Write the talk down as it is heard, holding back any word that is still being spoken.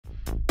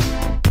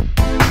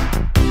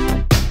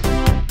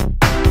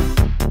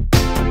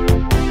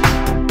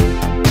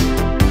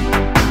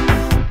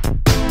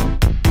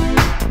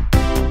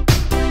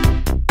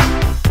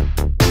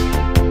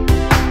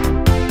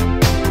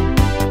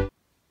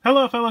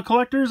fellow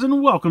collectors,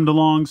 and welcome to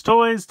Long's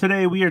Toys.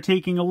 Today we are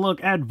taking a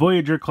look at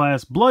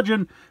Voyager-class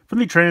Bludgeon from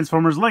the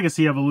Transformers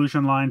Legacy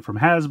Evolution line from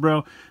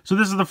Hasbro. So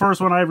this is the first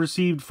one I've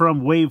received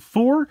from Wave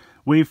 4.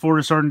 Wave 4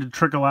 is starting to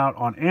trickle out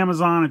on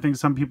Amazon. I think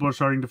some people are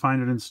starting to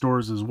find it in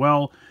stores as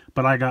well,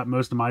 but I got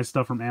most of my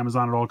stuff from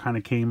Amazon. It all kind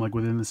of came like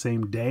within the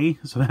same day,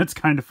 so that's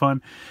kind of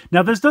fun.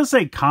 Now this does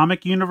say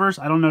Comic Universe.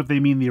 I don't know if they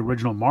mean the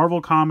original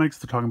Marvel comics.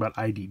 They're talking about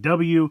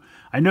IDW.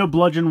 I know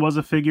Bludgeon was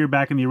a figure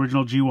back in the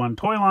original G1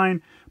 toy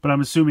line, but I'm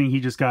assuming he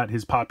just got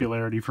his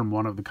popularity from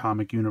one of the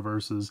comic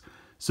universes.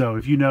 So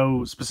if you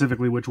know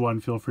specifically which one,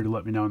 feel free to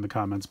let me know in the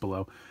comments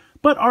below.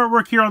 But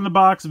artwork here on the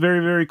box, very,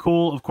 very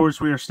cool. Of course,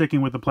 we are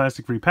sticking with the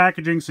plastic-free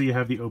packaging, so you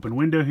have the open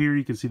window here.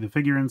 You can see the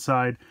figure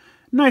inside.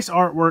 Nice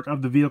artwork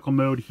of the vehicle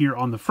mode here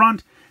on the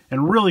front,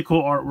 and really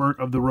cool artwork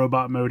of the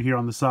robot mode here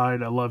on the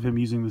side. I love him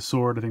using the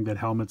sword. I think that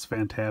helmet's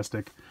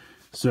fantastic.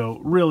 So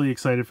really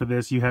excited for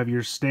this. You have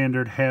your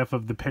standard half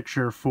of the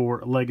picture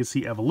for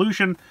Legacy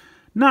Evolution.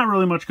 Not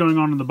really much going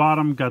on the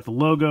bottom. Got the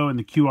logo and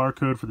the QR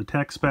code for the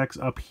tech specs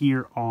up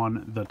here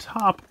on the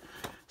top.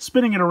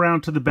 Spinning it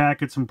around to the back,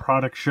 get some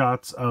product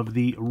shots of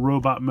the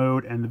robot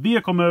mode and the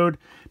vehicle mode.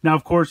 Now,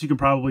 of course, you can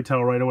probably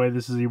tell right away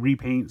this is a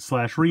repaint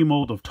 /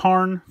 remold of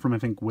Tarn from, I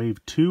think,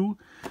 Wave 2.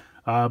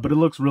 But it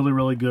looks really,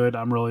 really good.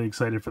 I'm really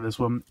excited for this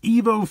one.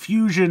 Evo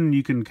Fusion,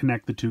 you can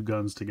connect the two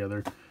guns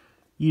together.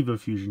 Evo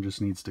Fusion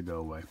just needs to go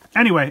away.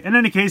 Anyway, in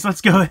any case,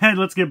 let's go ahead.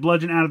 Let's get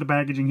Bludgeon out of the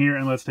packaging here,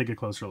 and let's take a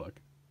closer look.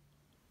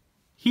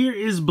 Here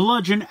is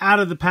Bludgeon out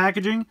of the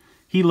packaging.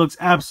 He looks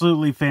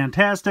absolutely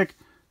fantastic.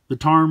 The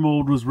Tarn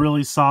mold was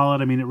really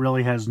solid. I mean, it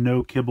really has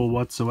no kibble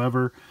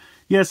whatsoever.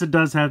 Yes, it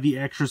does have the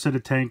extra set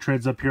of tank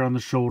treads up here on the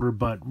shoulder,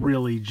 but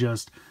really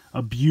just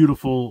a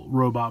beautiful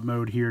robot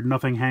mode here.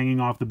 Nothing hanging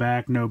off the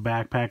back, no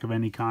backpack of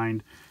any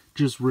kind.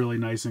 Just really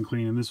nice and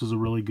clean, and this was a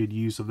really good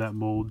use of that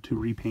mold to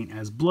repaint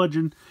as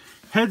Bludgeon.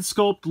 Head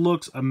sculpt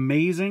looks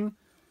amazing.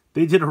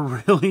 They did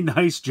a really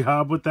nice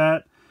job with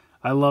that.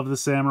 I love the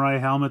samurai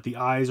helmet. The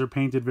eyes are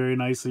painted very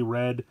nicely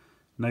red.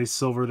 Nice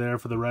silver there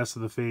for the rest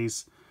of the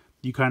face.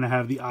 You kind of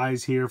have the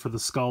eyes here for the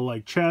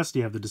skull-like chest.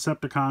 You have the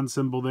Decepticon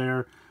symbol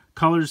there.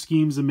 Color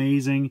scheme's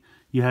amazing.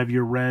 You have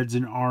your reds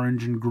and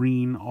orange and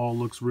green. All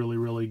looks really,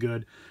 really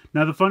good.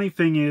 Now, the funny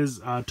thing is,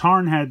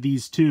 Tarn had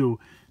these too.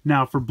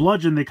 Now, for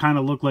Bludgeon, they kind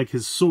of look like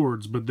his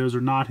swords, but those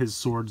are not his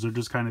swords. They're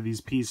just kind of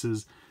these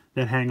pieces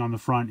that hang on the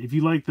front. If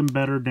you like them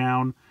better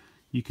down,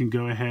 you can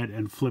go ahead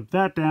and flip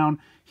that down.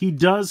 He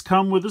does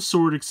come with a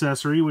sword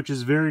accessory, which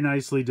is very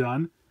nicely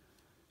done.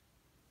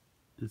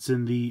 It's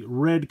in the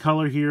red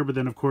color here, but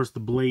then, of course,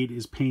 the blade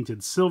is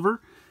painted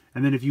silver.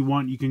 And then if you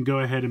want, you can go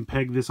ahead and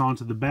peg this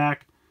onto the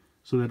back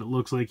so that it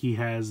looks like he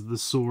has the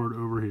sword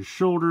over his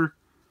shoulder,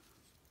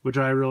 which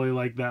I really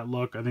like that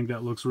look. I think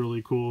that looks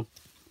really cool.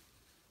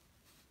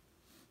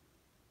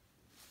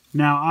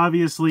 Now,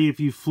 obviously, if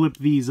you flip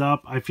these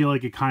up, I feel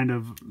like it kind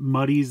of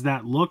muddies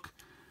that look,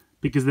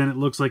 because then it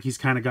looks like he's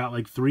kind of got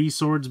like 3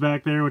 swords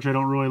back there, which I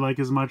don't really like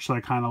as much, so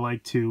I kind of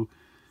like to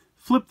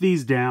flip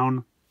these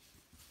down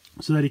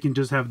so that he can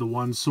just have the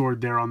one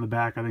sword there on the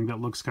back. I think that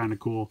looks kind of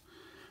cool.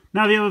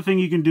 Now, the other thing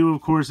you can do,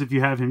 of course, if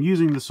you have him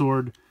using the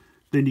sword,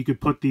 then you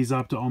could put these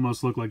up to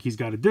almost look like he's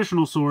got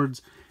additional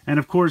swords. And,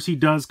 of course, he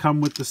does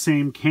come with the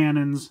same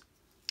cannons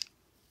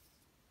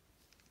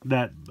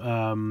that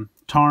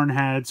Tarn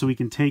had, so we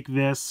can take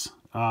this,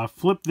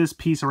 flip this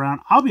piece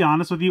around. I'll be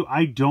honest with you,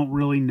 I don't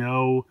really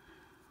know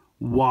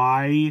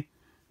why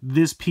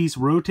this piece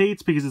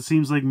rotates, because it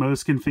seems like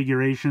most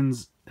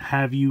configurations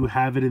have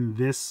it in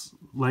this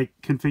like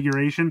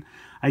configuration.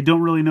 I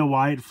don't really know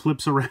why it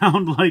flips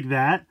around like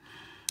that.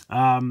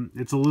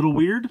 It's a little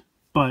weird,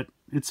 but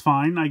it's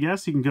fine, I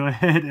guess. You can go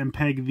ahead and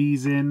peg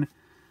these in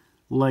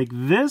like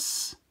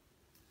this,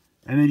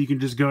 and then you can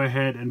just go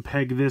ahead and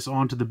peg this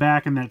onto the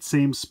back in that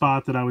same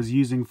spot that I was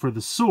using for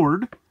the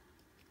sword.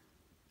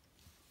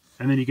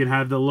 And then you can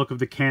have the look of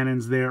the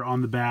cannons there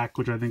on the back,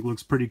 which I think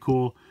looks pretty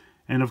cool.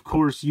 And of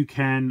course you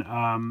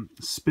can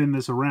spin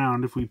this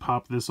around. If we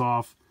pop this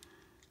off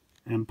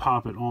and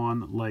pop it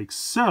on like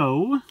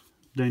so,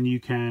 then you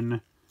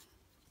can,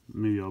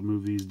 maybe I'll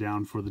move these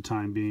down for the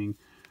time being,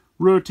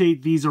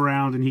 rotate these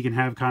around, and he can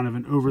have kind of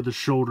an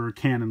over-the-shoulder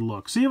cannon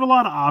look. So you have a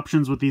lot of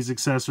options with these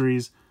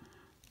accessories.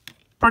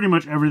 Pretty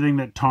much everything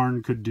that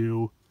Tarn could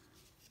do.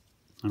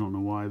 I don't know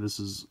why this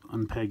is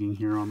unpegging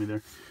here on me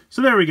there.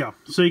 So there we go.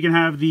 So you can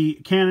have the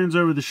cannons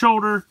over the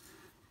shoulder.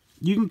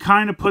 You can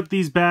kind of put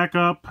these back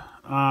up.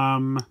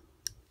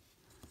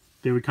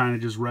 They would kind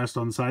of just rest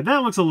on the side.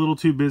 That looks a little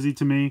too busy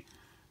to me.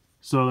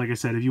 So like I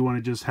said, if you want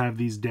to just have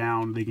these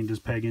down, they can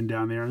just peg in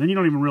down there. And then you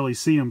don't even really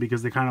see them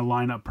because they kind of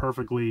line up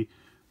perfectly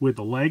with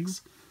the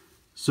legs.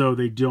 So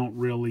they don't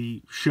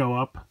really show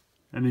up.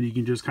 And then you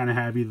can just kind of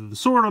have either the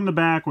sword on the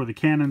back or the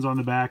cannons on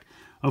the back.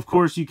 Of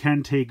course, you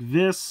can take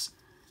this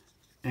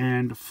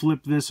and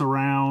flip this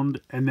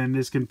around, and then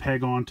this can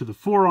peg onto the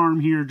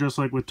forearm here, just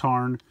like with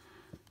Tarn.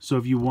 So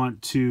if you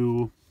want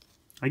to,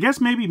 I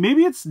guess maybe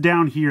it's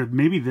down here.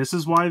 Maybe this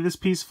is why this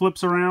piece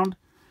flips around.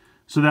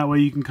 So that way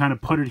you can kind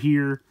of put it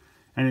here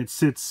and it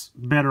sits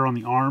better on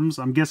the arms.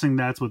 I'm guessing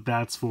that's what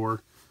that's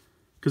for,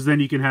 because then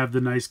you can have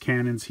the nice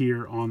cannons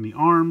here on the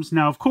arms.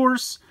 Now, of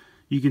course,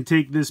 you can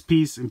take this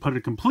piece and put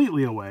it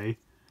completely away,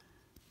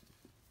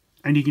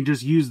 and you can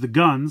just use the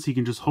guns. You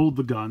can just hold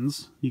the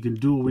guns. You can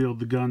dual wield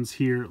the guns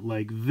here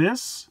like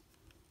this.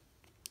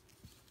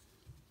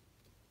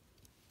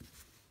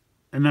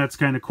 And that's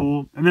kind of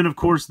cool. And then, of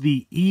course,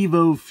 the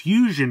Evo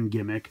Fusion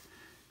gimmick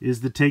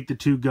is to take the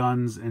two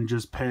guns and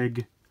just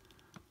peg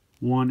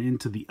one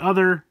into the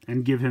other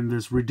and give him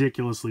this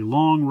ridiculously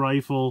long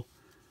rifle.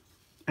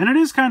 And it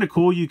is kind of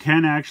cool. You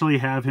can actually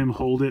have him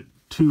hold it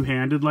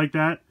two-handed like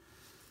that.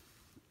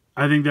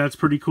 I think that's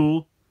pretty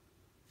cool.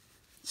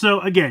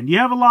 So, again, you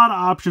have a lot of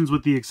options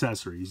with the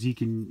accessories. You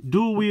can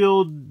dual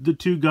wield the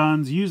two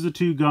guns, use the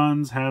two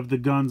guns, have the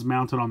guns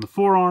mounted on the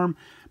forearm,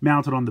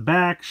 mounted on the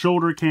back,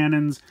 shoulder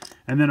cannons,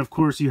 and then, of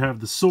course, you have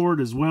the sword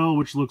as well,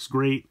 which looks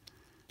great.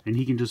 And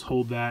he can just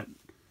hold that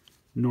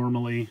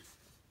normally.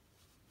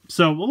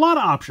 So, a lot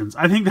of options.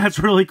 I think that's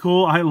really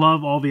cool. I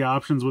love all the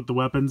options with the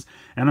weapons,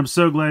 and I'm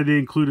so glad they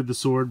included the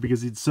sword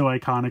because it's so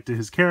iconic to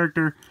his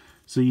character,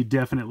 so you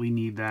definitely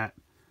need that.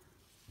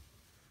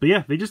 But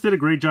yeah, they just did a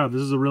great job.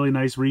 This is a really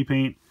nice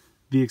repaint.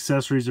 The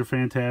accessories are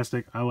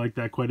fantastic. I like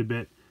that quite a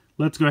bit.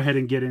 Let's go ahead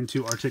and get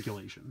into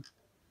articulation.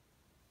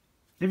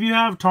 If you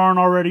have Tarn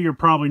already, you're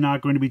probably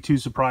not going to be too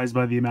surprised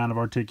by the amount of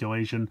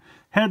articulation.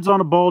 Head's on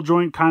a ball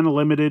joint, kind of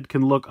limited,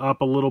 can look up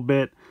a little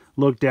bit,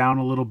 look down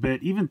a little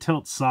bit, even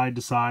tilt side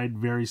to side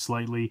very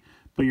slightly,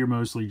 but you're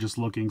mostly just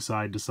looking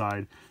side to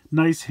side.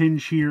 Nice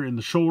hinge here in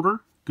the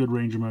shoulder, good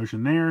range of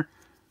motion there.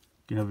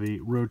 You have a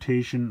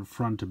rotation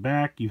front to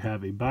back. You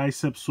have a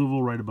bicep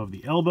swivel right above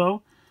the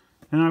elbow.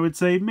 And I would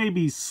say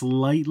maybe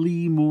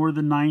slightly more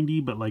than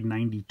 90, but like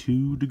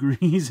 92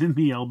 degrees in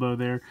the elbow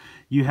there.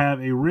 You have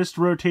a wrist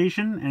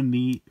rotation, and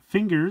the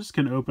fingers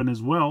can open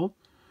as well,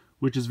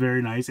 which is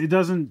very nice. It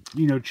doesn't,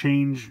 you know,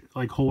 change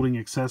like holding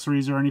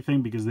accessories or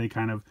anything because they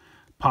kind of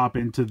pop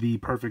into the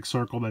perfect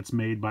circle that's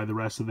made by the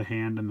rest of the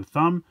hand and the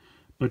thumb.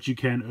 But you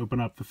can open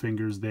up the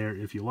fingers there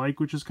if you like,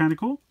 which is kind of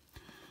cool.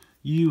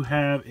 You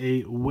have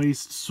a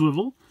waist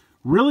swivel.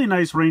 Really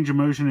nice range of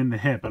motion in the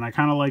hip, and I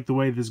kind of like the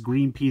way this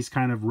green piece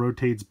kind of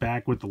rotates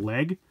back with the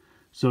leg,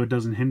 so it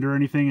doesn't hinder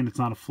anything, and it's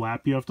not a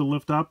flap you have to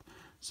lift up.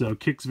 So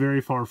it kicks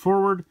very far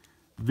forward,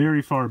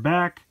 very far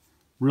back,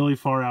 really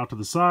far out to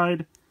the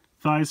side.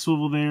 Thigh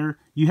swivel there.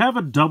 You have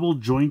a double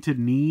jointed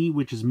knee,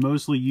 which is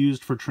mostly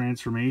used for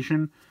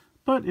transformation,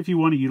 but if you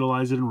want to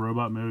utilize it in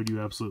robot mode,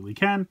 you absolutely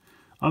can.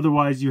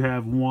 Otherwise, you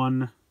have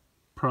one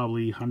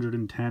probably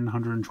 110,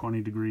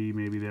 120 degree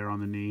maybe there on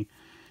the knee.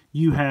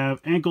 You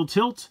have ankle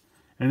tilt,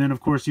 and then of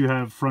course you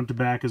have front to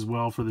back as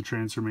well for the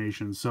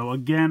transformation. So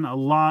again, a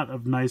lot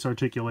of nice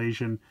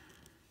articulation.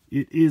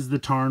 It is the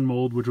Tarn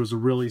mold, which was a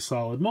really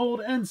solid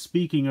mold. And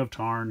speaking of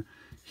Tarn,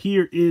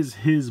 here is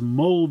his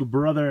mold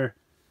brother.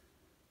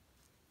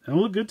 They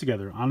look good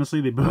together.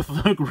 Honestly, they both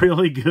look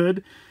really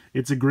good.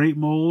 It's a great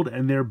mold,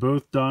 and they're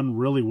both done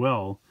really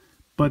well.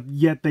 But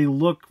yet they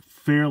look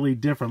fairly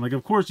different. Like,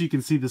 of course, you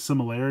can see the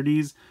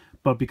similarities,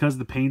 but because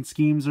the paint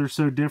schemes are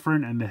so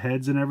different and the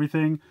heads and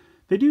everything,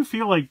 they do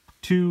feel like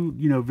two,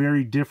 you know,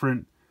 very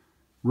different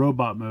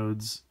robot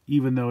modes,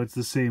 even though it's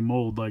the same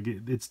mold. Like,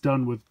 it's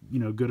done with, you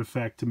know, good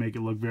effect to make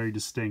it look very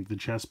distinct, the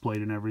chest plate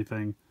and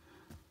everything.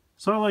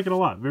 So I like it a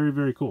lot. Very,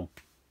 very cool.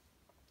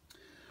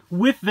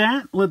 With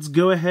that, let's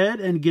go ahead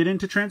and get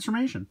into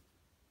transformation.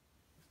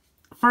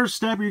 First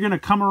step, you're going to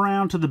come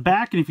around to the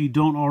back, and if you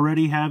don't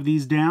already have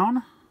these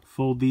down,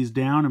 fold these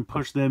down and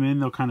push them in.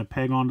 They'll kind of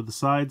peg onto the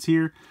sides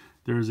here.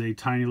 There's a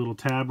tiny little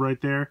tab right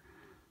there.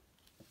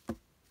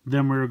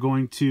 Then we're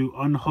going to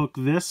unhook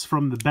this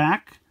from the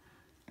back.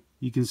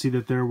 You can see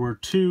that there were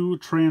two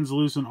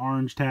translucent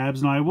orange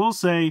tabs. Now I will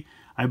say,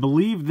 I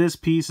believe this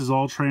piece is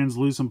all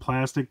translucent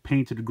plastic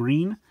painted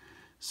green.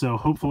 So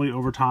hopefully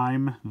over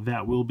time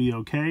that will be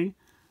okay.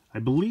 I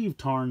believe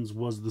Tarn's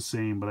was the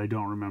same, but I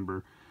don't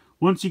remember.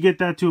 Once you get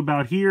that to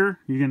about here,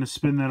 you're going to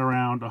spin that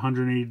around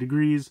 180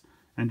 degrees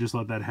and just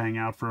let that hang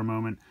out for a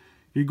moment.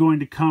 You're going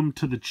to come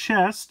to the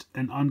chest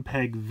and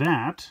unpeg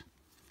that.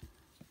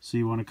 So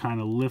you want to kind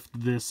of lift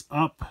this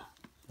up.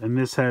 And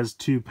this has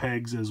two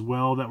pegs as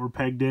well that were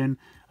pegged in.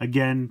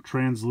 Again,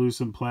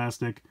 translucent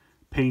plastic,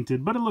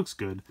 painted, but it looks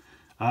good.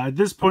 At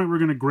this point, we're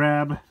going to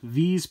grab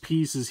these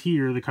pieces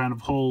here, the kind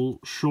of whole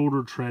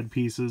shoulder tread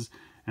pieces,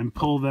 and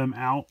pull them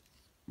out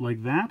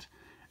like that.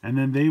 And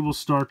then they will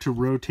start to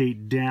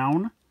rotate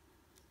down.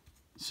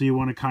 So you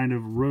want to kind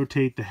of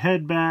rotate the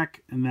head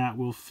back, and that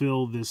will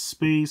fill this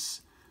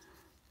space.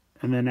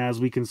 And then as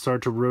we can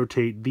start to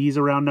rotate these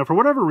around. Now, for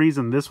whatever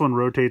reason, this one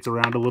rotates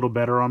around a little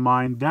better on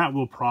mine. That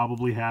will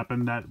probably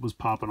happen. That was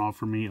popping off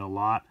for me a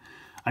lot.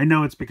 I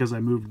know it's because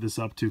I moved this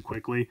up too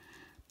quickly.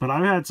 But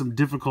I've had some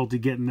difficulty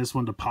getting this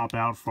one to pop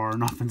out far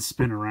enough and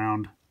spin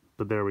around.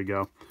 But there we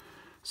go.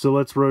 So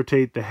let's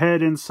rotate the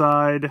head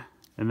inside,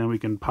 and then we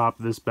can pop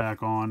this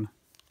back on.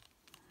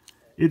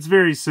 It's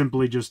very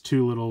simply just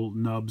two little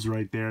nubs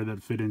right there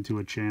that fit into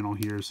a channel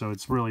here. So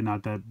it's really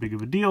not that big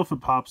of a deal if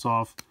it pops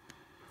off.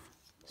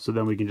 So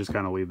then we can just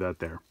kind of leave that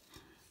there.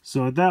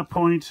 So at that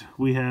point,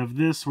 we have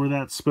this where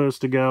that's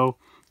supposed to go,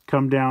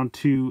 come down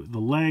to the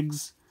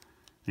legs,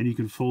 and you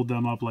can fold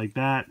them up like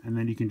that, and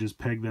then you can just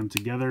peg them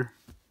together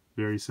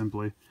very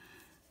simply.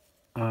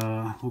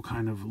 We'll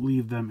kind of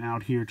leave them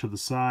out here to the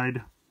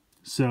side.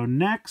 So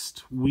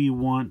next, we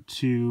want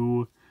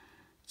to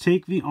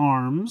take the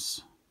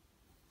arms,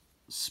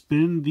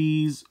 spin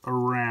these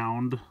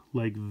around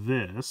like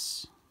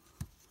this,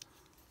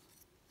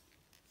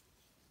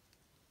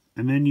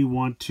 and then you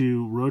want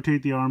to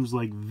rotate the arms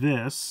like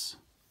this.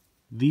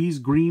 These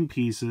green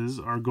pieces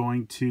are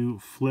going to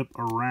flip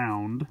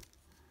around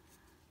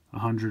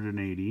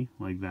 180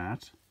 like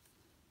that.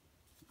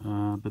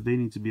 But they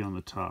need to be on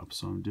the top,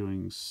 so I'm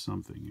doing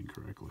something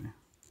incorrectly.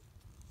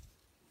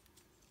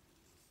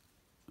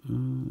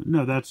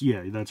 No, that's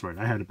right.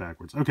 I had it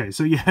backwards. Okay,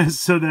 so yes,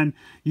 so then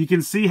you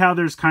can see how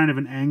there's kind of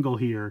an angle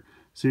here.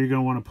 So you're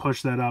going to want to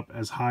push that up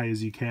as high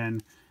as you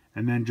can,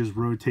 and then just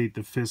rotate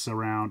the fists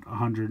around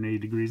 180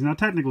 degrees. Now,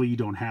 technically, you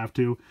don't have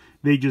to.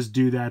 They just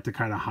do that to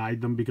kind of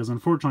hide them, because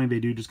unfortunately,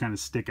 they do just kind of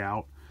stick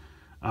out.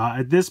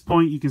 At this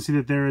point, you can see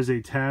that there is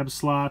a tab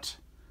slot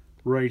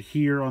right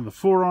here on the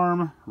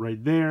forearm,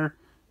 right there.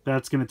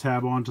 That's going to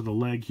tab onto the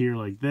leg here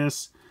like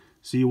this.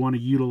 So you want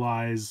to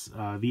utilize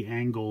the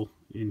angle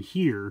in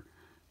here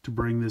to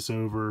bring this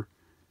over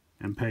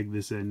and peg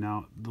this in.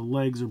 Now, the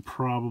legs are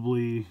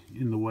probably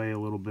in the way a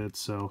little bit,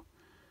 so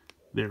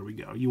there we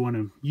go. You want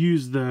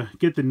to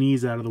get the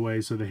knees out of the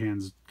way so the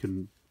hands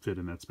can fit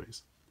in that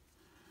space.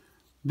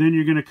 Then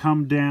you're going to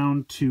come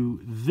down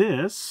to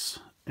this,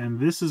 and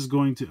this is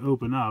going to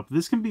open up.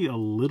 This can be a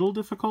little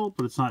difficult,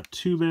 but it's not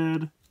too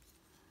bad.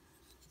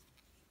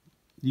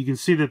 You can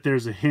see that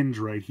there's a hinge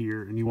right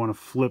here, and you want to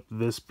flip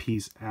this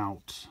piece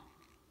out.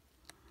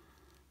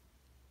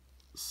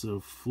 So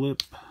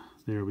flip,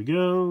 there we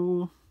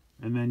go.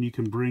 And then you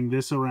can bring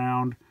this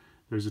around.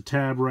 There's a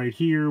tab right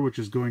here, which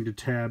is going to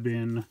tab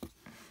in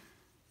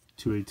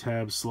to a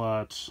tab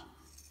slot.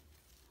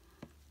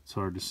 It's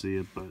hard to see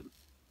it, but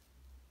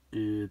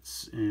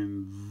it's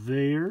in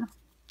there.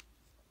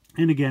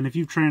 And again, if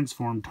you've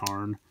transformed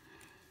Tarn,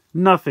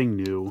 nothing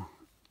new.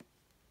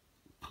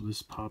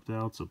 This popped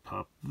out, so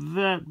pop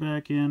that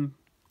back in.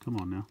 Come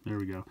on now, there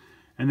we go.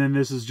 And then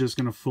this is just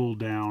going to fold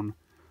down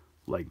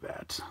like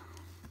that.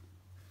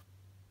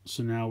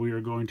 So now we are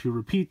going to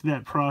repeat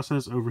that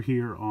process over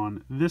here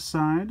on this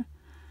side.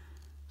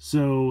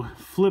 So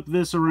flip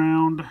this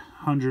around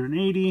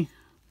 180,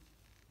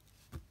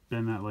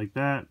 bend that like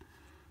that,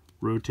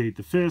 rotate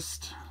the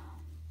fist,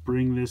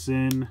 bring this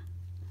in,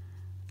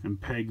 and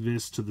peg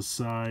this to the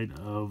side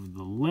of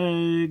the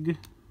leg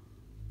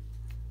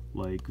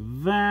like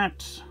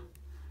that.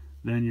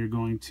 Then you're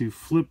going to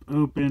flip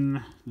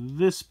open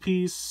this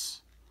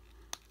piece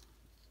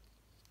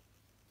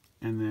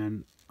and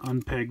then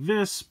unpeg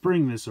this,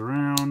 bring this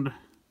around,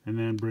 and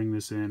then bring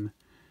this in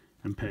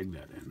and peg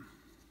that in.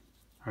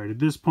 All right, at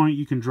this point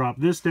you can drop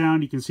this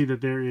down. You can see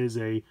that there is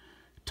a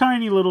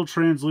tiny little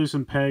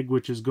translucent peg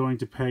which is going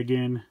to peg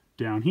in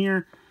down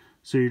here.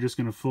 So you're just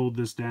going to fold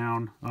this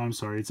down. Oh, I'm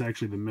sorry, it's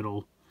actually the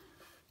middle.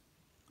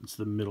 It's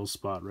the middle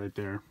spot right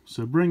there.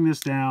 So bring this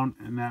down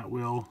and that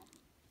will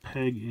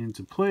peg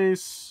into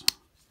place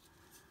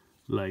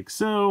like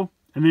so.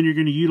 And then you're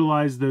going to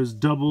utilize those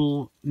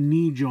double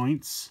knee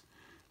joints.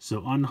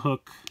 So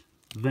unhook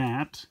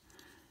that.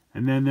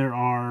 And then there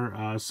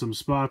are some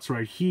spots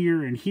right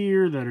here and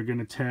here that are going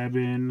to tab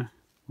in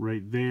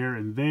right there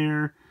and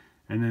there.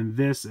 And then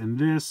this and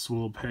this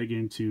will peg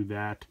into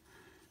that.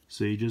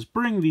 So you just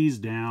bring these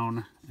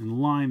down and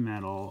line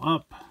that all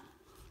up.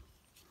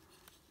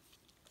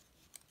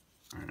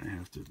 All right, I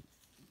have to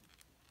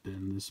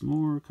bend this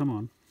more. Come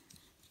on.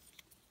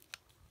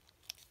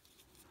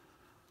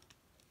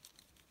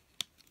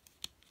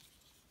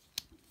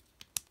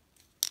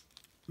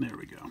 There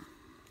we go.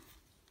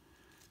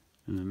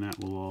 And then that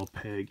will all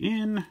peg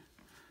in.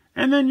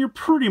 And then you're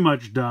pretty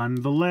much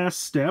done. The last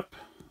step,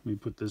 let me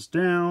put this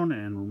down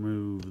and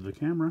remove the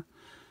camera.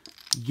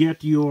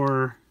 Get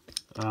your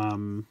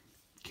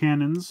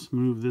cannons,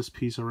 move this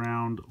piece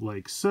around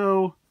like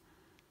so.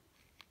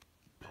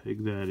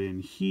 Peg that in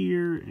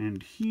here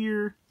and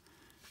here.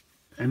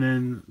 And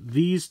then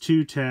these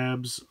two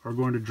tabs are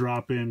going to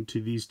drop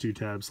into these two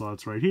tab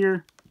slots right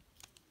here.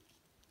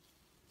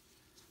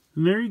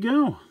 And there you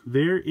go.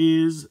 There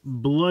is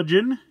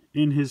Bludgeon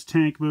in his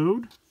tank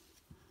mode.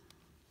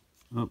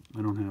 Oh,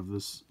 I don't have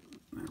this.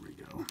 There we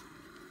go.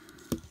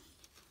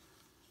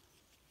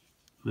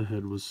 The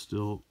head was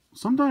still...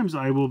 Sometimes,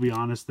 I will be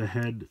honest, the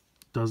head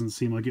doesn't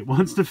seem like it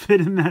wants to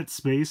fit in that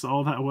space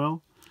all that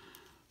well.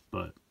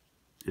 But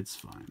it's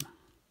fine.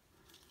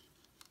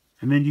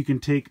 And then you can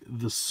take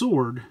the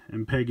sword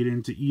and peg it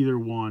into either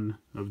one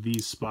of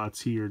these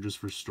spots here just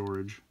for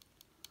storage.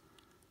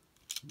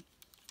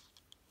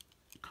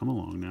 Come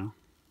along now.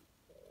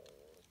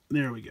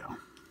 There we go.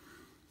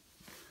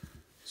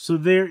 So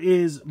there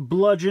is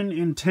Bludgeon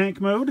in tank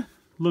mode.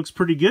 Looks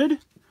pretty good.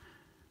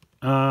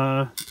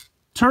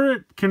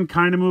 Turret can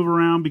kind of move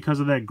around because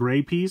of that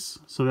gray piece,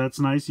 so that's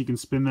nice. You can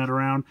spin that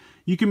around.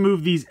 You can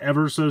move these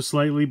ever so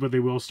slightly, but they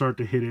will start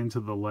to hit into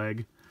the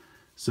leg.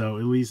 So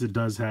at least it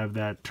does have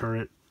that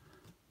turret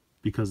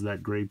because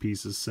that gray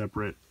piece is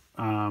separate.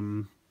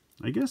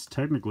 I guess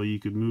technically you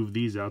could move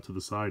these out to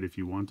the side if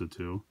you wanted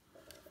to.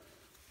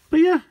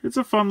 But yeah, it's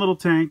a fun little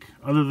tank.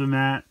 Other than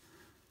that,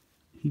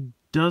 he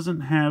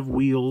doesn't have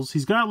wheels.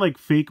 He's got like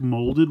fake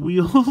molded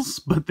wheels,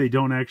 but they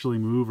don't actually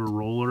move or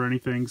roll or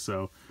anything,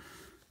 so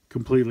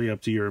completely up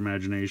to your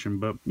imagination.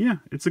 But yeah,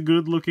 it's a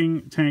good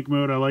looking tank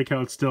mode. I like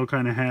how it still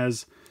kind of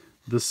has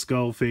the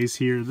skull face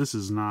here. This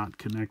is not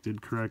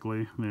connected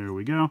correctly. There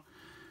we go.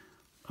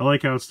 I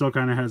like how it still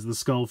kind of has the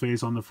skull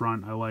face on the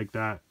front. I like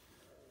that.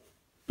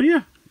 But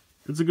yeah,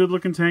 it's a good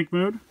looking tank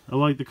mode. I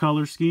like the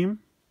color scheme.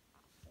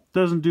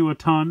 Doesn't do a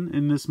ton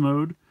in this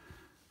mode.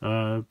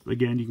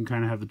 Again, you can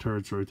kind of have the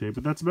turrets rotate,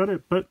 but that's about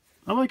it. But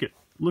I like it.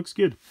 Looks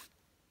good.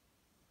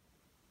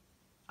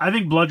 I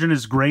think Bludgeon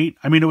is great.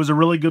 I mean, it was a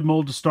really good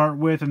mold to start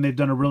with, and they've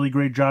done a really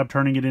great job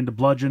turning it into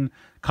Bludgeon.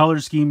 Color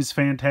scheme is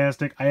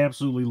fantastic. I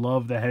absolutely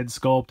love the head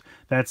sculpt.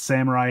 That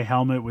samurai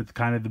helmet with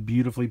kind of the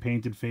beautifully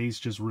painted face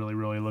just really,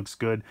 really looks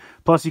good.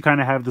 Plus, you kind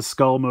of have the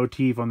skull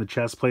motif on the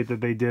chest plate that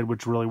they did,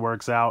 which really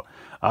works out.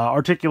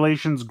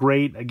 Articulation's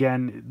great.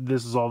 Again,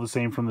 this is all the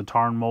same from the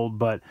Tarn mold,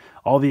 but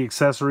all the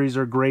accessories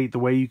are great. The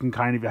way you can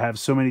kind of have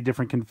so many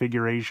different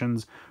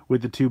configurations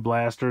with the two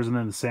blasters, and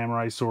then the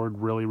samurai sword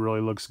really,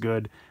 really looks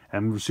good.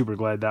 I'm super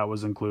glad that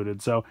was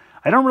included. So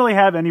I don't really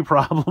have any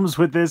problems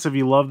with this. If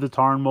you love the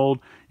Tarn mold,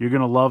 you're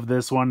going to love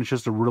this one. It's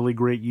just a really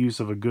great use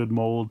of a good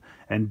mold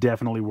and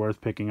definitely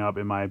worth picking up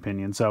in my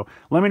opinion. So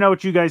let me know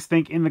what you guys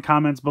think in the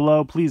comments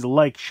below. Please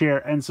like, share,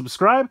 and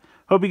subscribe.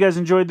 Hope you guys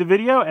enjoyed the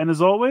video. And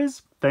as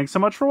always, thanks so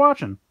much for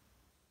watching.